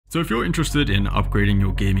So if you're interested in upgrading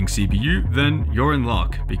your gaming CPU, then you're in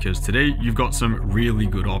luck, because today you've got some really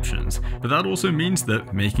good options. But that also means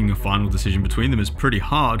that making a final decision between them is pretty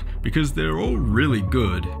hard, because they're all really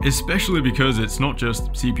good. Especially because it's not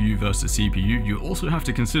just CPU versus CPU, you also have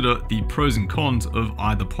to consider the pros and cons of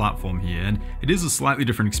either platform here, and it is a slightly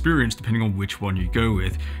different experience depending on which one you go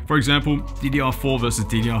with. For example, DDR4 versus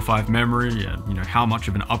DDR5 memory, and how much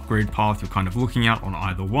of an upgrade path you're kind of looking at on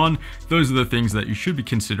either one, those are the things that you should be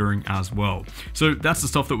considering as well. So that's the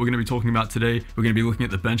stuff that we're going to be talking about today. We're going to be looking at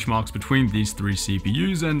the benchmarks between these three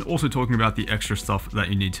CPUs and also talking about the extra stuff that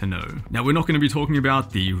you need to know. Now, we're not going to be talking about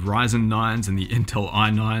the Ryzen 9s and the Intel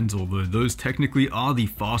i9s, although those technically are the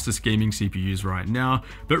fastest gaming CPUs right now,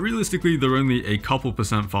 but realistically they're only a couple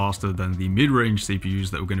percent faster than the mid-range CPUs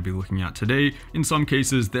that we're going to be looking at today. In some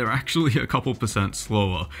cases they're actually a couple percent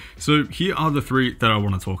slower. So here are the three that I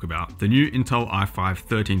want to talk about: the new Intel i5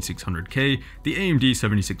 13600K, the AMD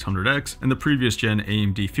 7600X, and the previous gen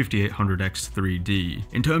AMD 5800X 3D.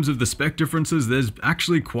 In terms of the spec differences, there's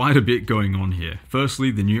actually quite a bit going on here.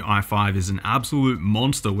 Firstly, the new i5 is an absolute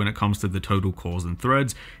monster when it comes to the total cores and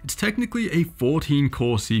threads. It's technically a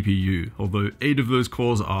 14-core CPU, although 8 of those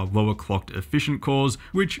cores are lower clocked efficient cores,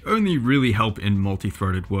 which only really help in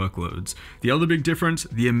multi-threaded workloads. The other big difference,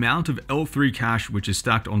 the amount of L3 cache which is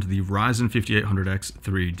stacked onto the Ryzen 5800X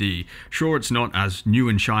 3D. Sure, it's not as new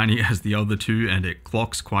and shiny as the other two, and it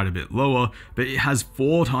clocks quite a bit lower, but it has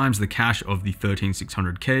 4 times the cache of the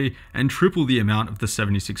 13600K and triple the amount of the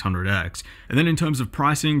 7600X. And then in terms of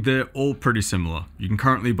pricing, they're all pretty similar. You can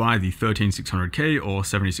currently buy the 13600K or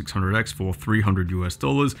 7600X for $300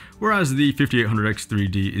 US, whereas the 5800X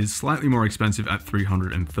 3D is slightly more expensive at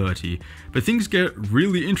 $330. But things get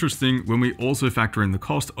really interesting when we also factor in the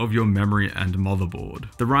cost of your memory and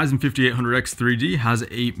motherboard. The Ryzen 5800X 3D has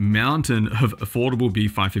a mountain of affordable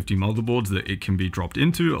B550 motherboards that it can be dropped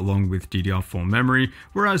into, along with DDR4 memory,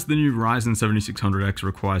 whereas the new Ryzen 7600X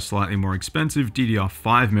requires slightly more expensive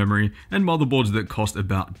DDR5 memory and motherboards that cost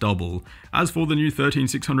about double. As for the new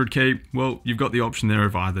 13600K, well, you've got the option there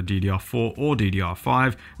of either DDR4 or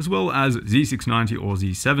DDR5, as well as Z690 or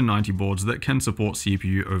Z790 boards that can support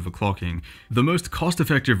CPU overclocking. The most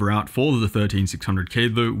cost-effective route for the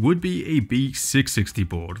 13600K though would be a B660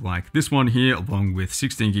 board, like this one here, along with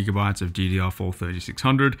 16GB of DDR4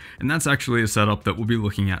 3600, and that's actually a setup that we'll be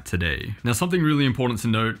looking at today. Now, something really important to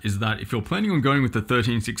note is that if you're planning on going with the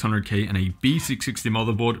 13600K and a B660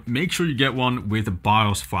 motherboard, make sure you get one with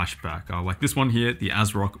BIOS flashback, like this one here, the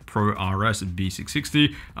ASRock Pro RS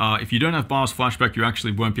B660. If you don't have BIOS flashback, you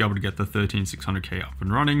actually won't be able to get the 13600K up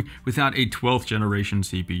and running without a 12th generation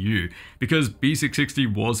CPU, because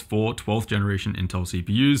B660 was for 12th generation Intel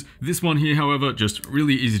CPUs. This one here, however, just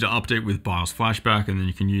really easy to update with BIOS flashback, and then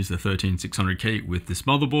you can use the 13600K with this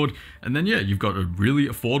motherboard, and then yeah, you've got a really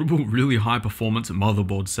affordable, really high performance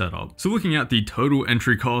motherboard setup. So looking at the total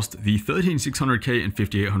entry cost, the 13600K and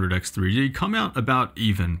 5800X 3D come out about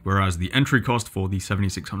even, whereas the entry cost for the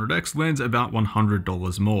 7600X lands about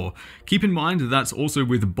 $100 more. Keep in mind that's also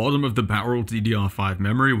with bottom of the barrel DDR5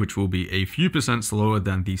 memory, which will be a few percent slower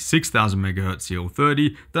than the 6000 MHz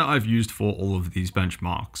CL30 that I've used for all of these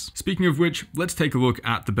benchmarks. Speaking of which, let's take a look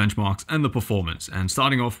at the benchmarks and the performance, and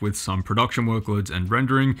starting off with some production workloads and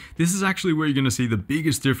rendering, this is actually where you're going to see the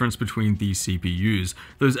biggest difference between these CPUs.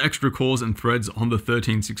 Those extra cores and threads on the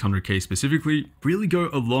 13600K specifically really go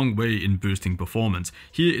a long way in boosting performance.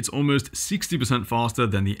 Here it's almost 60% faster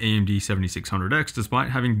than the AMD 7600X despite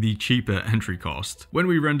having the cheaper entry cost. When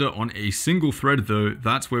we render on a single thread though,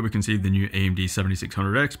 that's where we can see the new AMD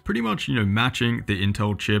 7600X pretty much matching the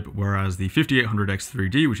Intel chip, whereas the 5800X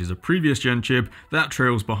 3D, which is a previous gen chip, that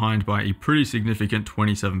trails behind by a pretty significant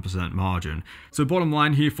 27% margin. So bottom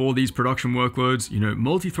line here for these production workloads,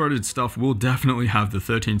 multi-threaded stuff will definitely have the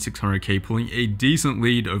 13600K pulling a decent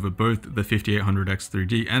lead over both the 5800X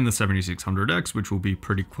 3D and the 7600X, which will be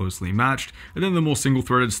pretty closely matched. And then the more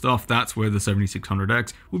single-threaded stuff, that's where the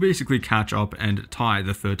 7600X will basically catch up and tie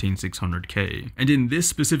the 13600K. And in this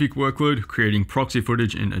specific workload, creating proxy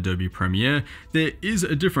footage in Adobe Premiere, there is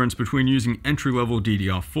a difference between using entry-level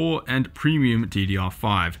DDR4 and premium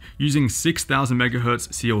DDR5. Using 6000 MHz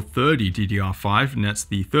CL30 DDR5 nets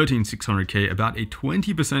the 13600K about a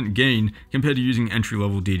 20% gain compared to using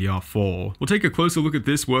entry-level DDR4. We'll take a closer look at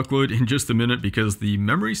this workload in just a minute because the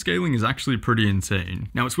memory scaling is actually pretty insane.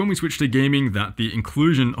 Now, it's when we switch to gaming that the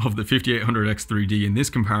inclusion of the 5800X 3D in this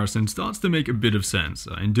comparison starts to make a bit of sense.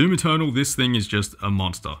 In Doom Eternal, this thing is just a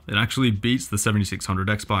monster. It actually beats the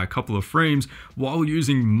 7600X by a couple of frames while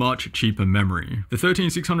using much cheaper memory. The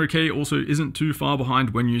 13600K also isn't too far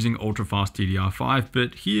behind when using ultra-fast DDR5,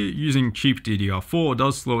 but here using cheap DDR4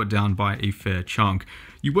 does slow it down by a fair chunk.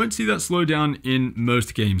 You won't see that slow down in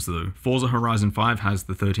most games though. Forza Horizon 5 has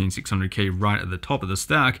the 13600K right at the top of the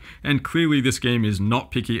stack, and clearly this game is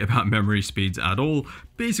not picky about memory speeds at all.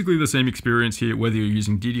 Basically the same experience here whether you're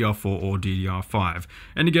using DDR4 or DDR5.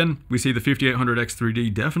 And again, we see the 5800X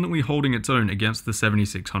 3D definitely holding its own against the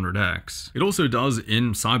 7600X. It also does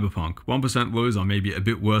in Cyberpunk. 1% lows are maybe a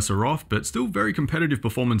bit worse off, but still very competitive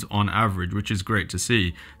performance on average, which is great to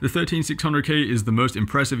see. The 13600K is the most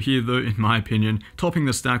impressive here though, in my opinion, topping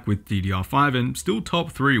the stack with DDR5 and still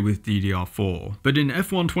top 3 with DDR4. But in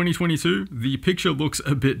F1 2022, the picture looks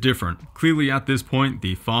a bit different. Clearly at this point,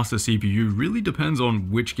 the faster CPU really depends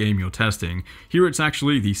on which game you're testing. Here it's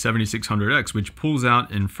actually the 7600X which pulls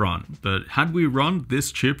out in front, but had we run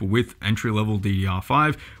this chip with entry-level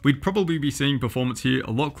DDR5, we'd probably be seeing performance here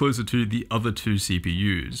a lot closer to the other two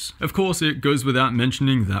CPUs. Of course, it goes without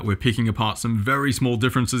mentioning that we're picking apart some very small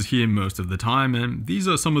differences here most of the time, and these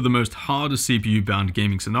are some of the most hardest CPU-bound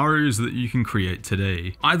gaming scenarios that you can create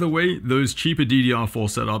today. Either way, those cheaper DDR4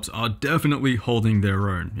 setups are definitely holding their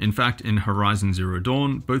own. In fact, in Horizon Zero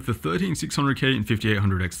Dawn, both the 13600K and 5800X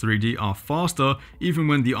 3D are faster even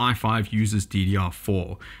when the i5 uses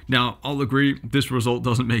DDR4. Now, I'll agree, this result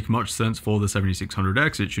doesn't make much sense for the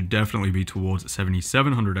 7600X, it should definitely be towards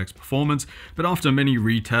 7700X performance, but after many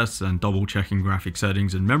retests and double checking graphic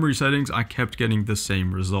settings and memory settings, I kept getting the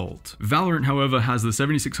same result. Valorant, however, has the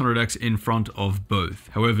 7600X in front of both.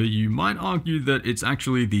 However, you might argue that it's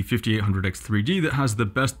actually the 5800X 3D that has the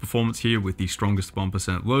best performance here with the strongest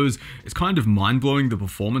 1% lows. It's kind of mind-blowing the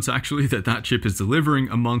performance actually that chip is delivering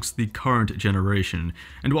amongst the current generation.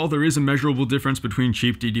 And while there is a measurable difference between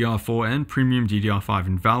cheap DDR4 and premium DDR5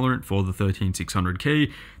 in Valorant for the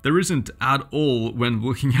 13600K, there isn't at all when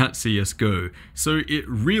looking at CSGO. So it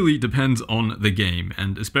really depends on the game,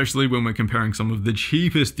 and especially when we're comparing some of the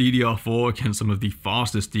cheapest DDR4 against some of the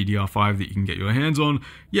fastest DDR5 that you can get your hands on,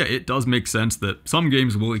 yeah, it does make sense that some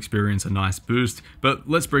games will experience a nice boost, but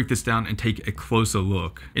let's break this down and take a closer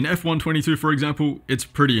look. In F1 22, for example, it's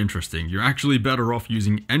pretty interesting. You're actually better off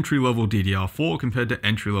using entry-level DDR4 compared to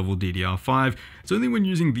entry-level DDR5. It's only when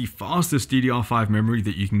using the fastest DDR5 memory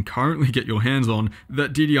that you can currently get your hands on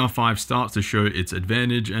that DDR5 starts to show its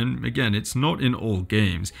advantage, and again, it's not in all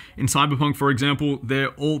games. In Cyberpunk, for example, they're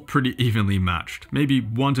all pretty evenly matched. Maybe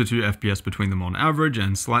 1 to 2 FPS between them on average,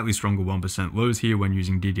 and slightly stronger 1% lows here when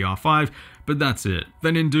using DDR5, but that's it.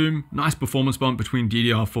 Then in Doom, nice performance bump between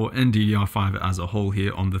DDR4 and DDR5 as a whole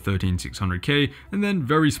here on the 13600K, and then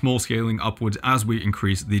very small scaling upwards as we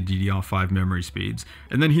increase the DDR5 memory speeds.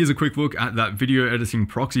 And then here's a quick look at that video editing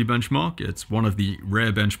proxy benchmark. It's one of the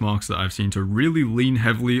rare benchmarks that I've seen to really lean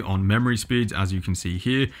heavily on memory speeds, as you can see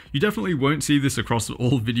here. You definitely won't see this across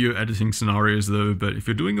all video editing scenarios though, but if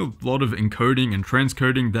you're doing a lot of encoding and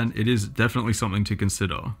transcoding, then it is definitely something to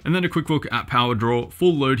consider. And then a quick look at power draw.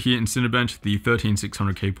 Full load here in Cinebench, the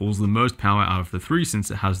 13600K pulls the most power out of the three since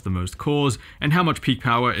it has the most cores, and how much peak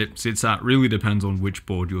power it sits at really depends on which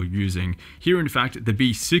board you're using. Here in fact, the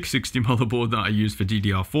B660 motherboard that I used for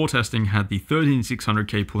DDR4 testing had the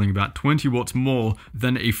 13600K pulling about 20 watts more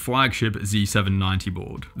than a flagship Z790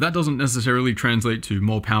 board. That doesn't necessarily translate to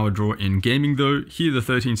more power draw in gaming though. Here the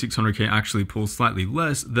 13600K actually pulls slightly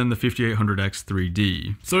less than the 5800X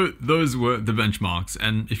 3D. So those were the benchmarks,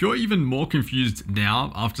 and if you're even more confused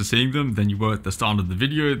now after seeing them than you were at the start of the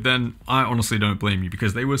video, then I honestly don't blame you,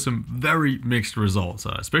 because they were some very mixed results,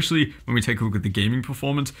 especially when we take a look at the gaming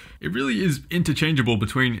performance. It really is interchangeable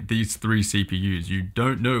between these three CPUs. You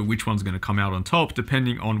don't know which one's going to come out on top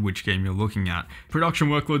depending on which game you're looking at. Production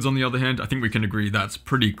workloads, on the other hand, I think we can agree that's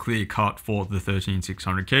pretty clear cut for the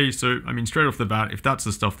 13600K. So I mean, straight off the bat, if that's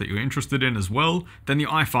the stuff that you're interested in as well, then the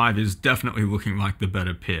i5 is definitely looking like the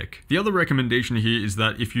better pick. The other recommendation here is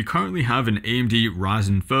that if you currently have an AMD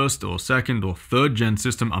Ryzen 1st or 2nd or 3rd gen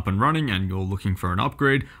system up and running and you're looking for an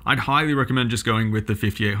upgrade, I'd highly recommend just going with the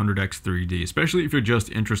 5800X 3D, especially if you're just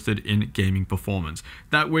interested in gaming performance.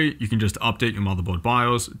 That way you can just update your motherboard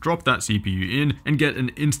BIOS, drop that CPU in, and get an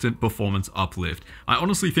instant performance uplift. I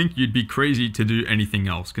honestly think you'd be crazy to do anything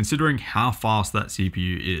else, considering how fast that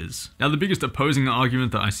CPU is. Now, the biggest opposing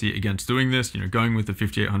argument that I see against doing this, going with the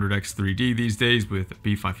 5800X 3D these days with a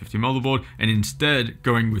B550 motherboard, and instead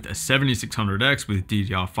going with a 7600X with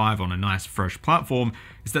DDR5 on a nice fresh platform,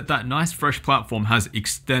 is that that nice fresh platform has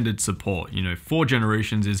extended support. 4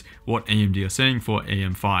 generations is what AMD are saying for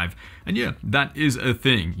AM5. And yeah, that is a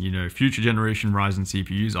thing. Future generation Ryzen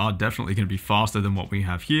CPUs are definitely going to be faster than what we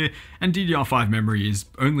have here, and DDR5 memory is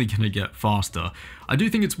only going to get faster. I do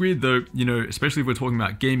think it's weird though, especially if we're talking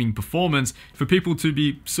about gaming performance, for people to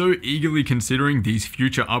be so eagerly considering these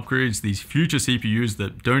future upgrades, these future CPUs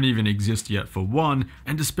that don't even exist yet for one,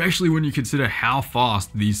 and especially when you consider how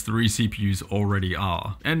fast these 3 CPUs already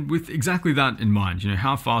are. And with exactly that in mind,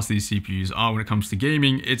 how fast these CPUs are when it comes to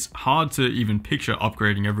gaming, it's hard to even picture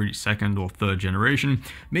upgrading every second or third generation,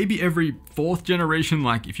 maybe every 4th generation,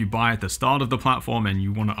 like if you buy at the start of the platform and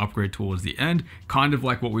you want to upgrade towards the end, kind of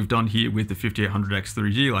like what we've done here with the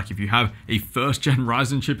 5800X3D. Like if you have a 1st gen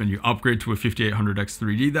Ryzen chip and you upgrade to a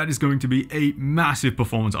 5800X3D, that is going to be a massive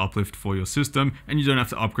performance uplift for your system, and you don't have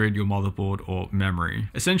to upgrade your motherboard or memory.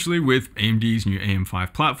 Essentially, with AMD's new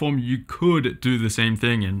AM5 platform, you could do the same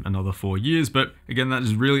thing in another 4 years, but again, that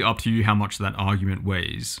is really up to you how much that argument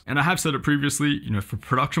weighs. And I have said it previously, for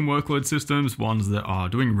production workload systems, ones that are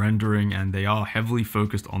doing rendering and they are heavily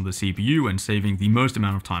focused on the CPU and saving the most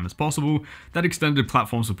amount of time as possible, that extended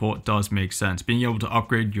platform support does make sense. Being able to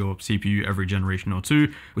upgrade your CPU every generation or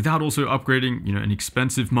 2 without also upgrading, an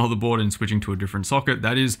expensive motherboard and switching to a different socket,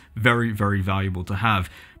 that is very, very valuable to have.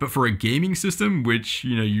 But for a gaming system, which,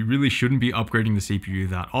 you really shouldn't be upgrading the CPU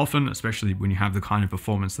that often, especially when you have the kind of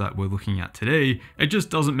performance that we're looking at today, it just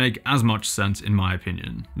doesn't make as much sense in my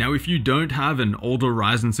opinion. Now, if you don't have an older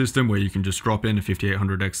Ryzen system where you can just drop in a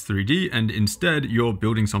 5800X3D and instead you're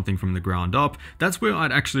building something from the ground up, that's where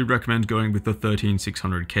I'd actually recommend going with the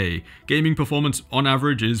 13600K. Gaming performance on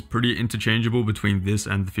average is pretty interchangeable between this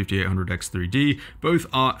and the 5800X3D. Both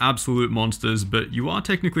are absolute monsters, but you are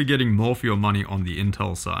technically getting more for your money on the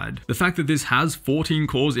Intel side. The fact that this has 14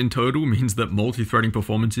 cores in total means that multi-threading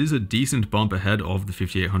performance is a decent bump ahead of the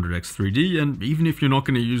 5800X3D, and even if you're not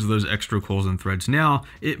going to use those extra cores and threads now,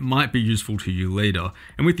 it might be useful to you later.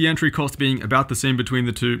 And with the entry cost being about the same between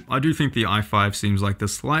the two, I do think the i5 seems like the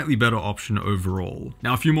slightly better option overall.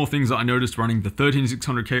 Now, a few more things that I noticed running the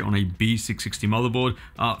 13600K on a B660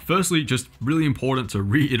 motherboard. Firstly, just really important to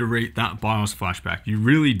reiterate that BIOS flashback. You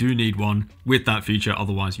really do need one with that feature,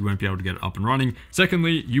 otherwise you won't be able to get it up and running.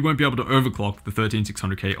 Secondly, you won't be able to overclock the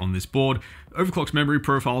 13600K on this board. Overclocked memory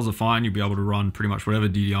profiles are fine, you'll be able to run pretty much whatever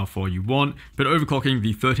DDR4 you want, but overclocking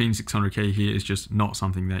the 13600K here is just not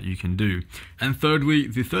something that you can do. And thirdly,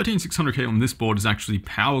 the 13600K on this board is actually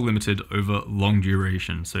power limited over long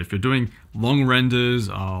duration. So if you're doing long renders,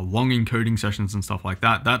 long encoding sessions and stuff like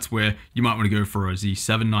that, that's where you might want to go for a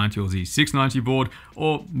Z790 or Z690 board,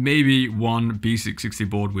 or maybe one B660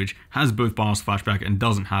 board which has both BIOS flashback and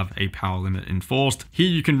doesn't have a power limit enforced. Here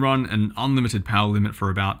you can run an unlimited power limit for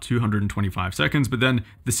about 225 seconds, but then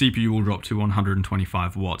the CPU will drop to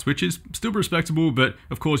 125 watts, which is still respectable, but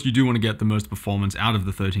of course you do want to get the most performance out of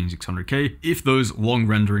the 13600K if those long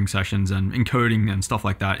rendering sessions and encoding and stuff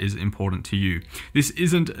like that is important to you. This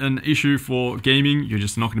isn't an issue for gaming, you're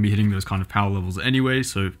just not going to be hitting those kind of power levels anyway,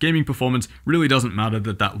 so gaming performance really doesn't matter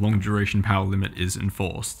that long duration power limit is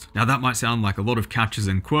enforced. Now that might sound like a lot of catches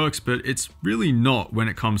and quirks, but it's really not when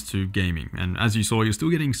it comes to gaming, and as you saw, you're still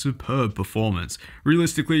getting superb performance.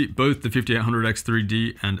 Realistically, both the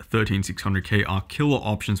 5800X3D and 13600K are killer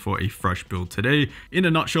options for a fresh build today. In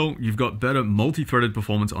a nutshell, you've got better multi-threaded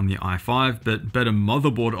performance on the i5, but better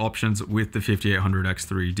motherboard options with the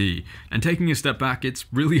 5800X3D. And taking a step back, it's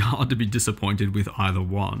really hard to be disappointed with either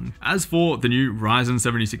one. As for the new Ryzen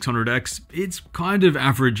 7600X, it's kind of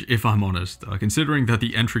average if I'm honest, considering that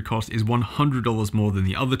the entry cost is $100 more than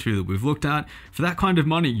the other two that we've looked at. For that kind of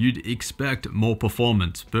money, you'd expect more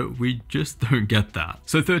performance, but we just don't get that.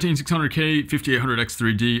 So 13600K,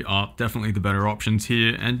 5800X3D are definitely the better options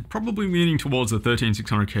here, and probably leaning towards the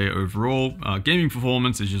 13600K overall. Gaming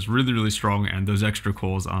performance is just really, really strong, and those extra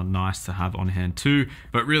cores are nice to have on hand too,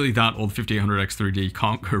 but really that or the 5800X3D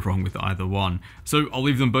can't go wrong with either one. So I'll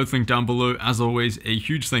leave them both linked down below. As always, a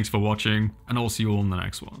huge thanks for watching, and I'll see you all in the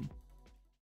next one.